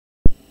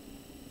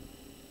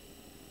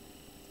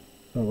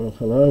Oh, well,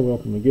 hello,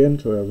 welcome again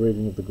to our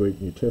reading of the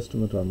Greek New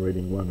Testament. I'm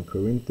reading 1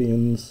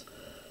 Corinthians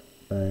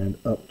and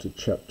up to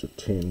chapter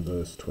 10,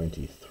 verse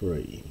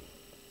 23.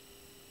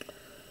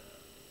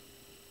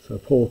 So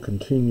Paul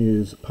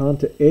continues,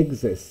 Panta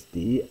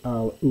exesti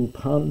al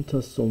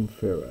upanta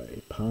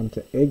somfere,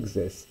 panta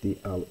exesti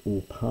al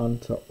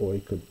upanta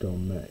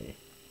oikodome.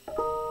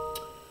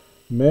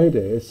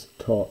 Medes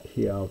tot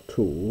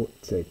hiautu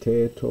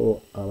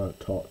ceteto ala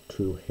tot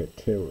tu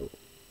heteru.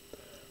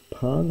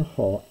 Pan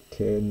hot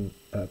ten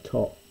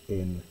tot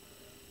in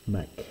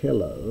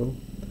Machello,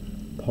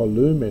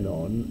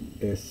 polumenon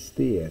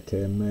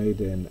estiete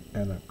maiden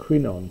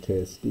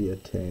anacrinontes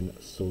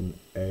diaten sun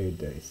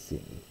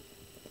edesin.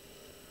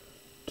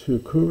 Tu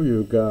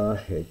curiuga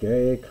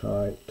hege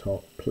kai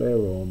tot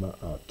pleroma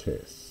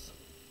artes.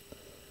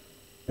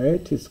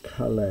 Etis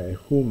cale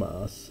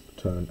humas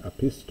ton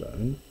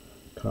apiston,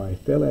 kai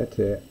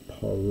thelete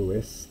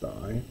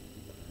poruestai,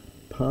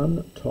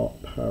 pan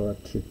tot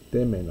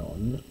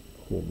paratitheminon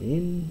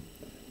humin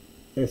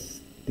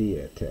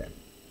estiete,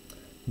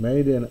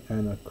 maiden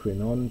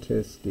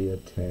anacrinontes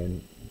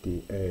diaten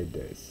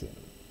diedesin.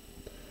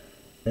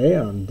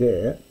 Ean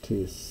de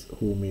tis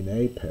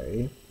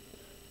huminepe,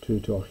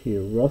 tuto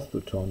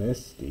hierothouton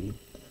esti,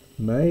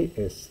 me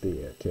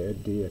estiete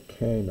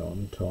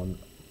diakenon ton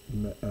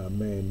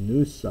me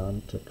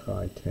nusan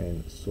takai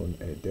ten sun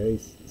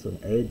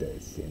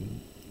edesin,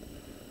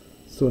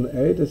 sun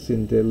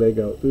edesin de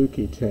lego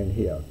uki ten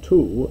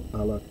hiautu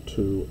ala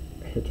tu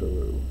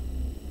heteru,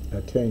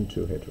 ten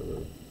tu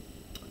heteru.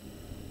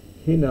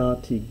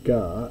 Hinati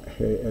ga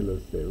he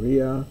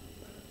eleutheria,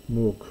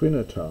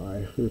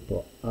 mucrinatai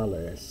hypo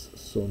ales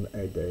sun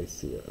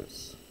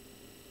edesios.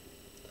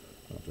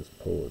 I'll just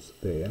pause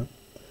there.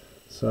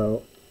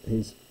 So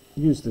he's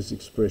used this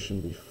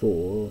expression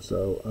before,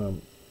 so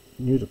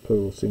neuter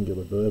plural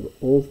singular verb,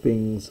 all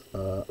things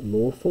are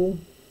lawful,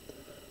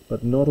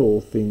 but not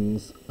all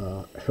things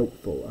are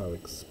helpful, are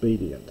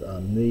expedient,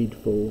 are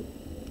needful,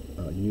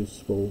 are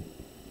useful,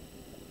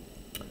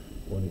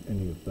 or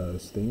any of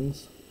those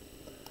things.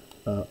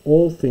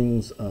 All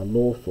things are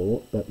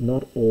lawful, but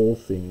not all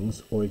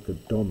things,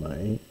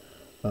 oikodome,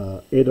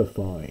 are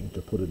edifying.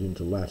 To put it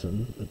into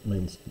Latin, it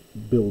means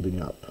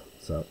building up,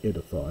 so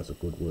edify is a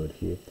good word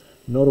here.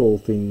 Not all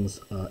things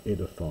are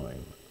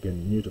edifying.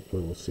 Again, neuter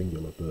plural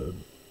singular verb.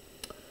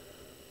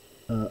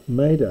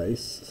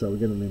 Medes, so we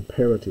get an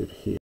imperative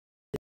here.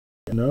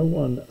 No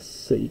one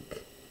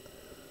seek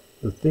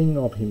the thing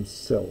of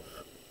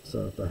himself,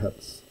 so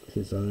perhaps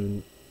his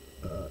own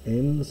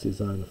ends,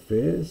 his own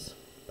affairs,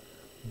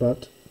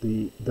 but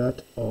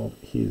that of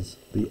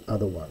the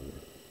other one,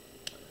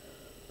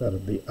 that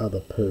of the other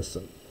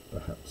person,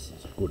 perhaps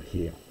is good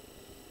here.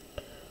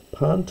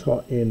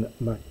 Panto in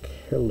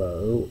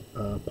Machello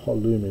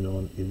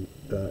polumenon in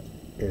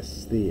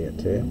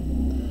estiete.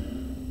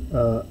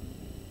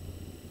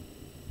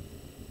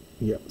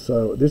 Yeah,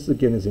 so this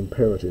again is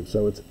imperative.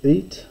 So it's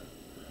eat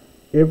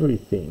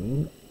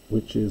everything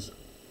which is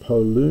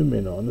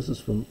polumenon. This is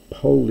from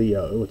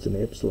polio. It's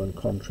an epsilon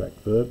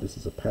contract verb. This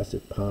is a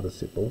passive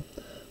participle.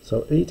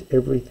 So eat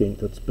everything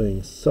that's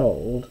being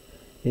sold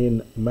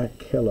in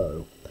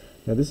Machello.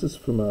 Now this is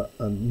from a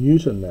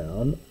neuter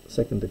noun,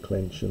 second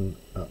declension,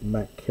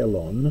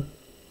 Machelon.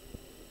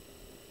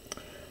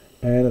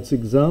 And it's an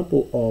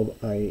example of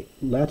a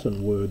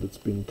Latin word that's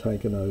been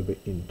taken over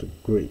into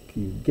Greek.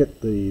 You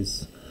get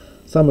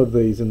some of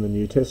these in the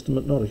New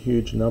Testament, not a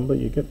huge number.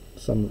 You get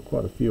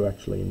quite a few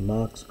actually in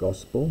Mark's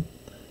Gospel.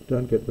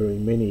 Don't get very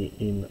many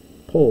in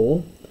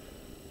Paul.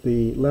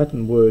 The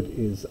Latin word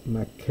is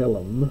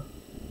Macellum,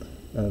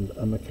 and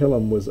a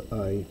Macellum was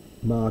a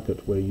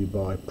market where you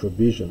buy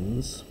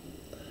provisions.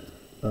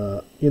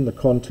 In the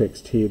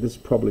context here, this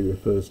probably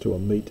refers to a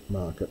meat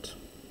market,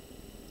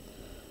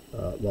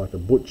 like a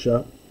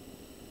butcher.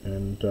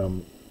 And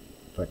in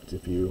fact,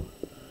 if you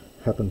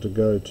happen to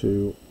go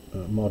to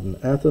modern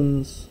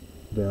Athens,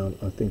 down,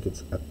 I think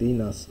it's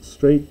Athenas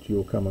Street,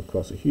 you'll come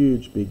across a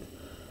huge big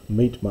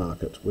meat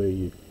market where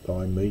you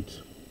buy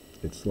meat.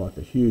 It's like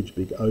a huge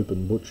big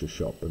open butcher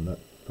shop, and that's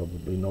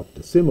probably not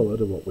dissimilar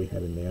to what we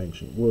had in the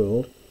ancient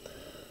world.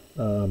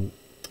 And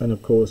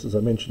of course, as I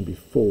mentioned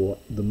before,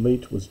 the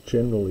meat was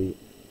generally,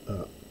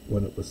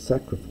 when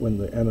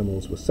the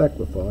animals were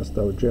sacrificed,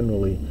 they were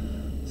generally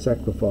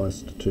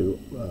sacrificed to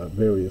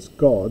various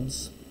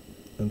gods,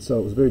 and so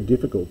it was very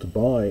difficult to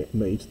buy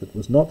meat that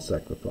was not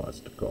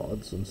sacrificed to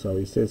gods. And so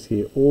he says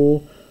here,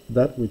 all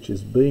that which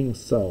is being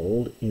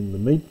sold in the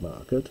meat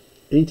market,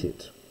 eat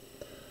it.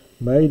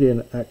 Made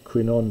in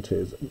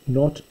akrinontes,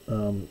 not,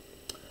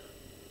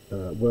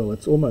 well,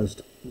 it's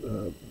almost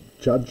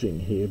judging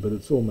here, but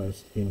it's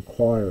almost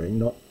inquiring,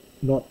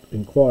 not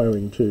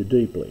inquiring too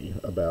deeply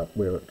about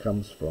where it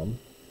comes from.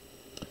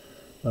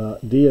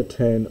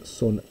 Diaten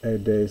sun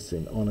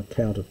edesin, on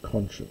account of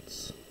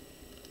conscience.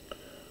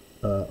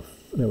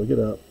 Now we get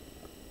a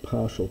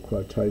partial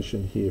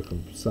quotation here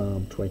from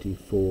Psalm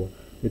 24.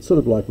 It's sort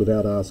of like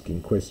without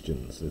asking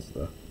questions is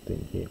the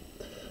thing here.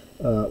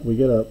 we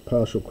get a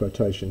partial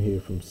quotation here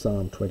from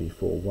Psalm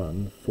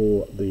 24:1,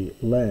 for the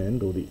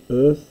land or the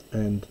earth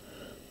and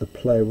the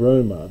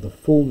pleroma, the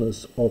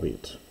fullness of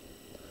it,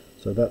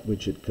 so that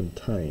which it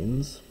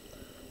contains,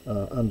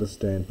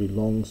 understand,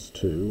 belongs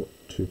to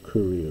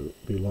Kuriu,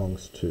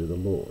 belongs to the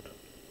Lord.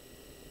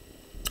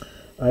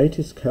 8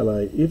 is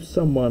Kale, if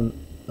someone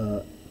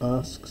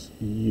asks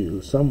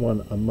you,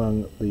 someone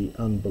among the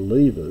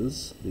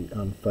unbelievers, the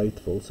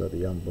unfaithful, so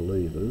the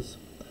unbelievers,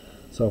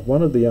 so if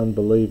one of the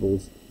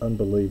unbelievers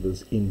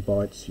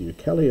invites you,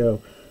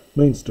 Kaleo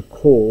means to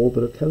call,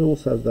 but it can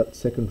also have that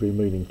secondary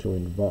meaning to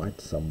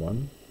invite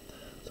someone.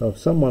 So if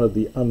someone of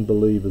the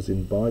unbelievers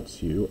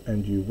invites you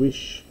and you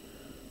wish,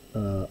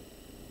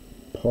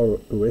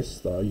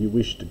 poruestha, you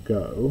wish to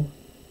go,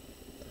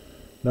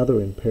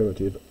 another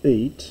imperative,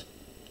 eat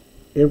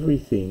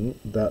everything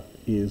that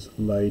is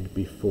laid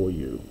before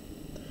you.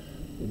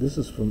 This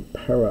is from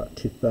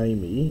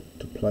paratithemi,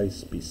 to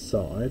place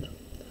beside.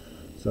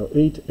 So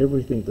eat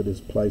everything that is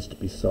placed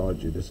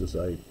beside you. This is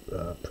a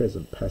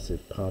present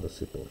passive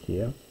participle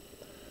here.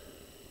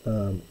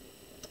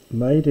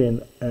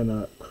 Maiden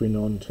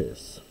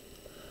anakrinontes.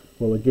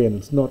 Well, again,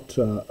 it's not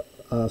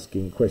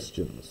asking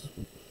questions.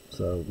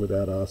 So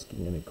without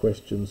asking any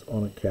questions,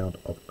 on account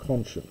of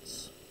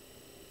conscience.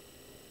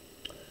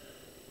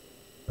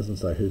 Doesn't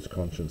say whose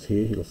conscience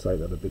here, he'll say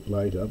that a bit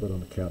later, but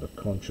on account of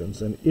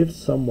conscience. And if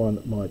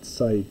someone might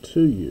say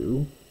to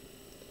you,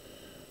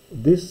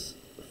 this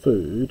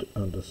food,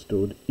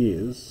 understood,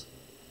 is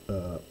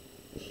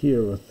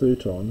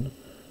hierotheuton,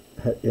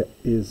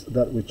 is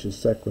that which is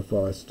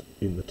sacrificed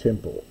in the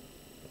temple.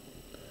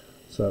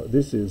 So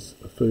this is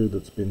food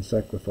that's been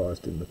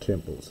sacrificed in the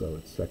temple, so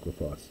it's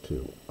sacrificed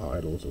to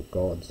idols or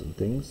gods and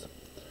things.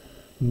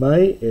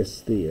 Me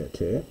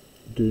estheete,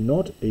 do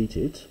not eat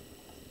it,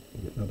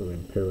 another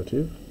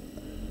imperative,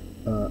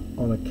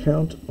 on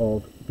account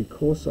of,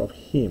 because of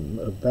him,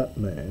 of that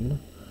man,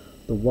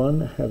 the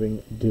one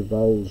having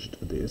divulged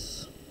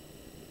this,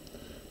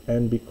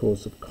 and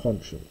because of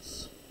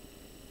conscience.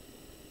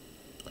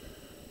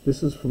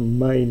 This is from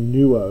me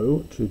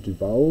nuo, to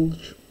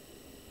divulge.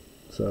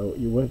 So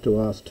you weren't to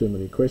ask too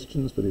many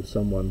questions, but if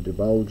someone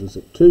divulges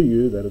it to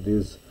you, that it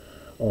is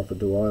offered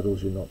to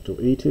idols, you're not to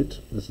eat it.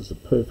 This is a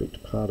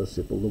perfect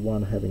participle, the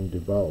one having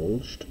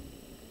divulged.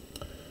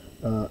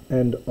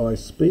 And I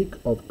speak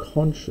of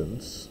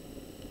conscience,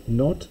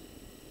 not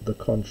the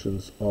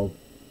conscience of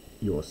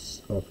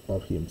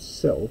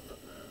himself,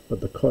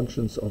 but the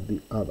conscience of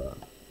the other.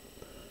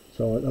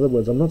 So in other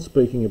words, I'm not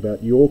speaking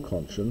about your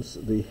conscience,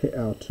 the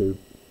he'autu,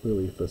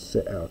 really for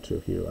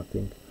se'autu here, I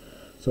think.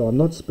 So I'm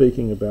not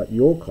speaking about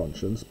your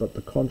conscience, but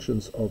the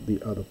conscience of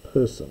the other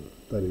person,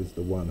 that is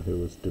the one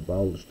who has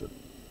divulged it.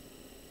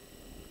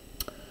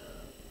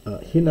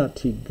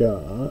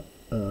 Hinatiga,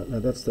 now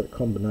that's that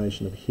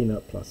combination of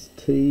hina plus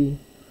t,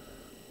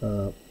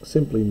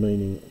 simply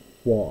meaning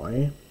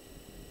why.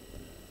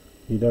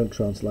 You don't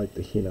translate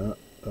the hina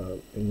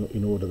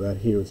in order that.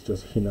 Here it's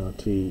just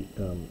hinati,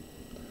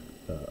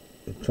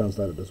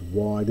 translated as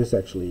why.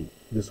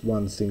 This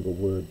one single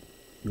word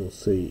you'll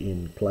see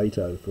in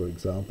Plato, for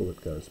example.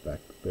 It goes back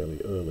fairly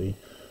early.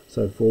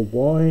 So for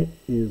why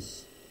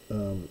is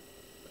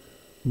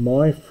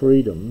my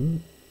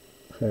freedom,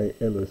 he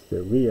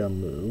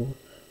eleutheriamu,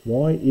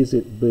 why is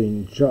it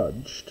being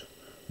judged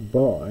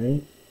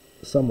by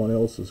someone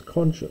else's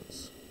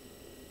conscience?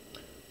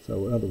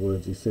 So in other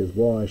words, he says,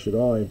 why should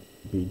I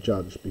be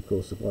judged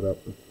because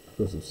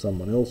of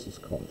someone else's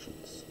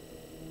conscience?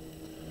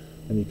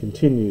 And he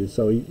continues,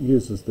 so he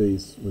uses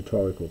these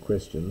rhetorical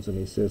questions, and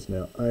he says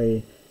now,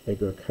 a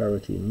ego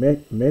carity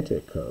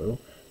meteko,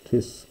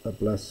 tis a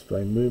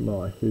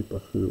blasphemumai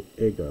hupahu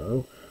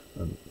ego,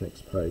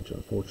 next page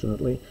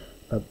unfortunately,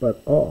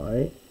 but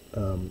I,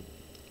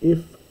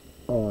 if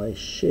I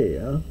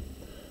share,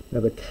 now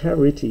the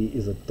carity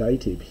is a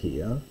dative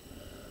here,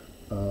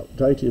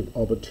 dative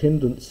of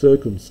attendant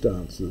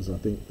circumstances, I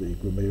think the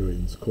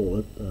grammarians call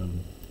it.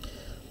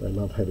 They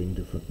love having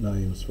different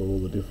names for all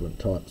the different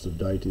types of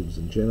datives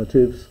and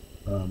genitives.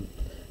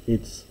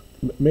 It's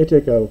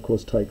meteko, of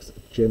course, takes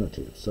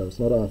genitive, so it's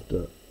not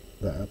after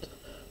that.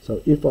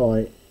 So if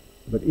I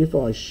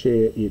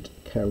share it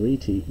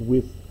cariti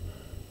with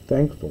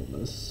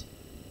thankfulness,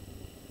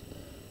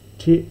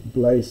 ti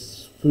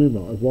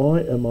blasphema, why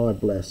am I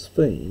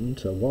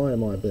blasphemed? So why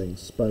am I being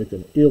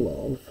spoken ill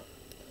of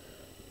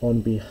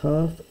on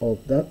behalf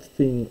of that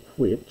thing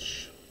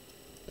which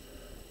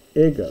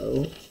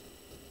ego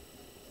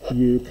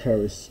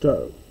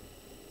Eucharisto?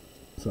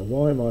 So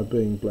why am I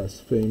being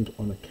blasphemed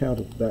on account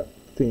of that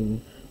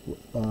thing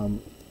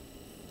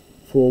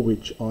for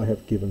which I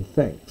have given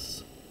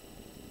thanks?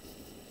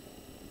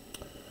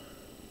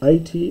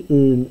 80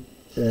 un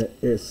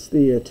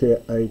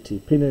estheate 80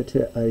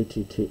 pinete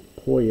 80 te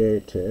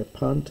poiete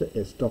panta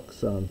est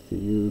doxan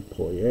theou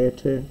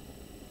poiete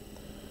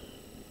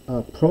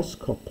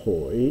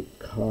proskopoi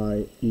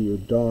kai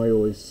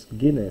iudaios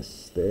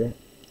gineste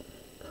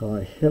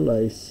kai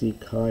helesi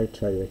kai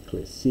te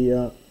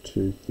ecclesia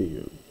to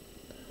theou.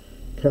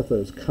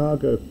 Kathos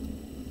cargo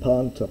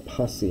panta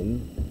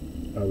passin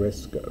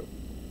aresco.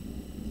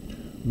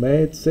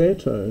 Med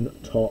seton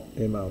to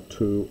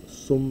emautu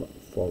sum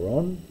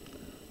foron,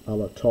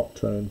 ala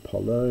toton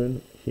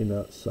polone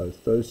hina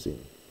sothosin.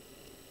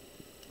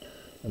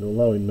 And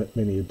although in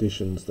many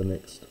editions the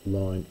next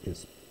line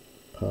is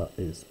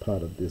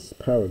part of this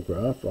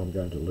paragraph, I'm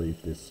going to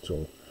leave this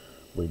till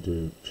we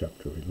do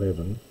chapter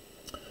 11.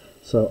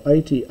 So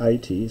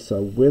 80,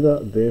 so whether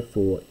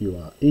therefore you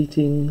are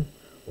eating,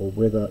 or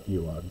whether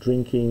you are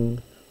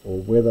drinking, or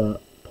whether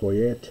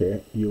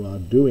poiete you are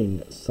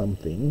doing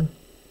something,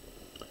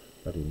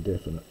 that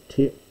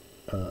indefinite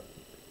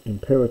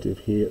imperative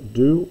here,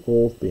 do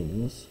all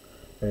things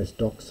as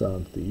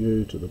doxan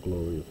theou, to the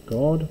glory of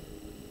God.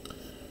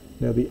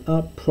 Now the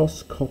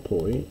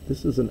proskopoi,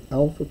 this is an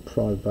alpha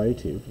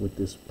privative with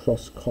this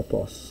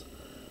proskopos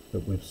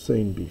that we've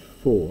seen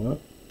before,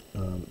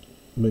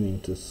 meaning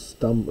to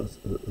stumble,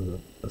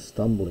 a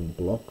stumbling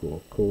block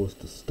or cause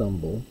to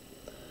stumble.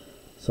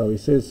 So he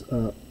says,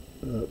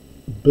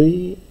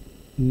 be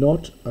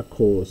not a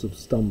cause of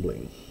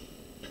stumbling.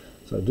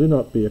 So do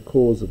not be a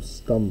cause of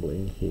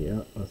stumbling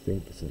here, I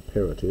think is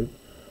imperative,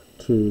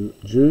 to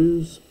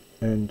Jews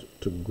and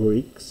to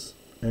Greeks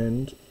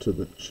and to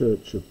the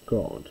Church of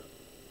God.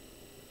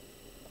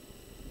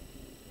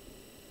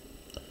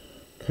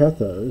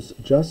 Kathos,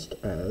 just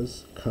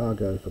as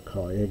cargo for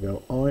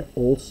kaiego, I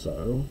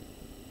also,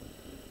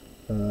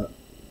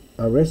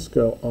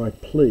 aresco, I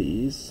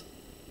please,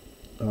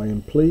 I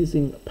am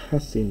pleasing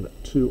passin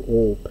to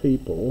all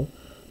people,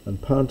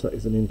 and panta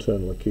is an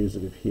internal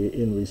accusative here,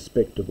 in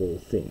respect of all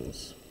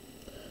things.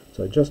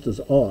 So just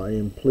as I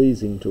am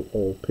pleasing to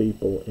all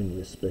people in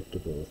respect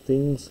of all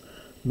things,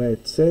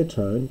 met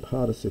setone,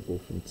 participle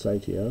from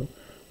setio,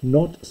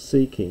 not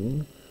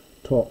seeking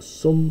to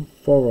sum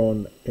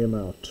foron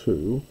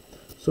emautu,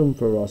 sum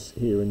foros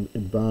here in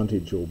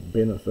advantage or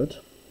benefit,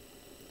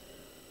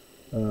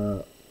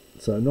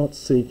 so not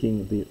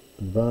seeking the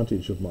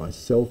advantage of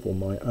myself or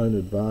my own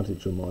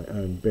advantage or my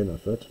own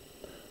benefit,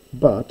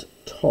 but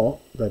to,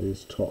 that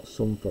is to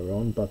sum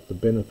foron, but the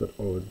benefit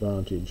or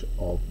advantage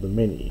of the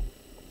many.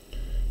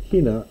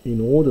 Hina,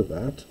 in order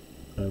that,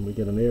 and we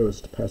get an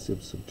aorist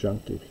passive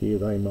subjunctive here,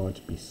 they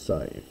might be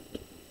saved,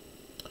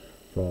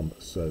 from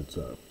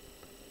sozo.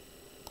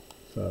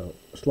 So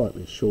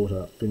slightly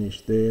shorter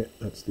finish there.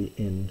 That's the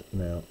end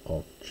now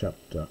of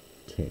chapter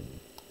 10.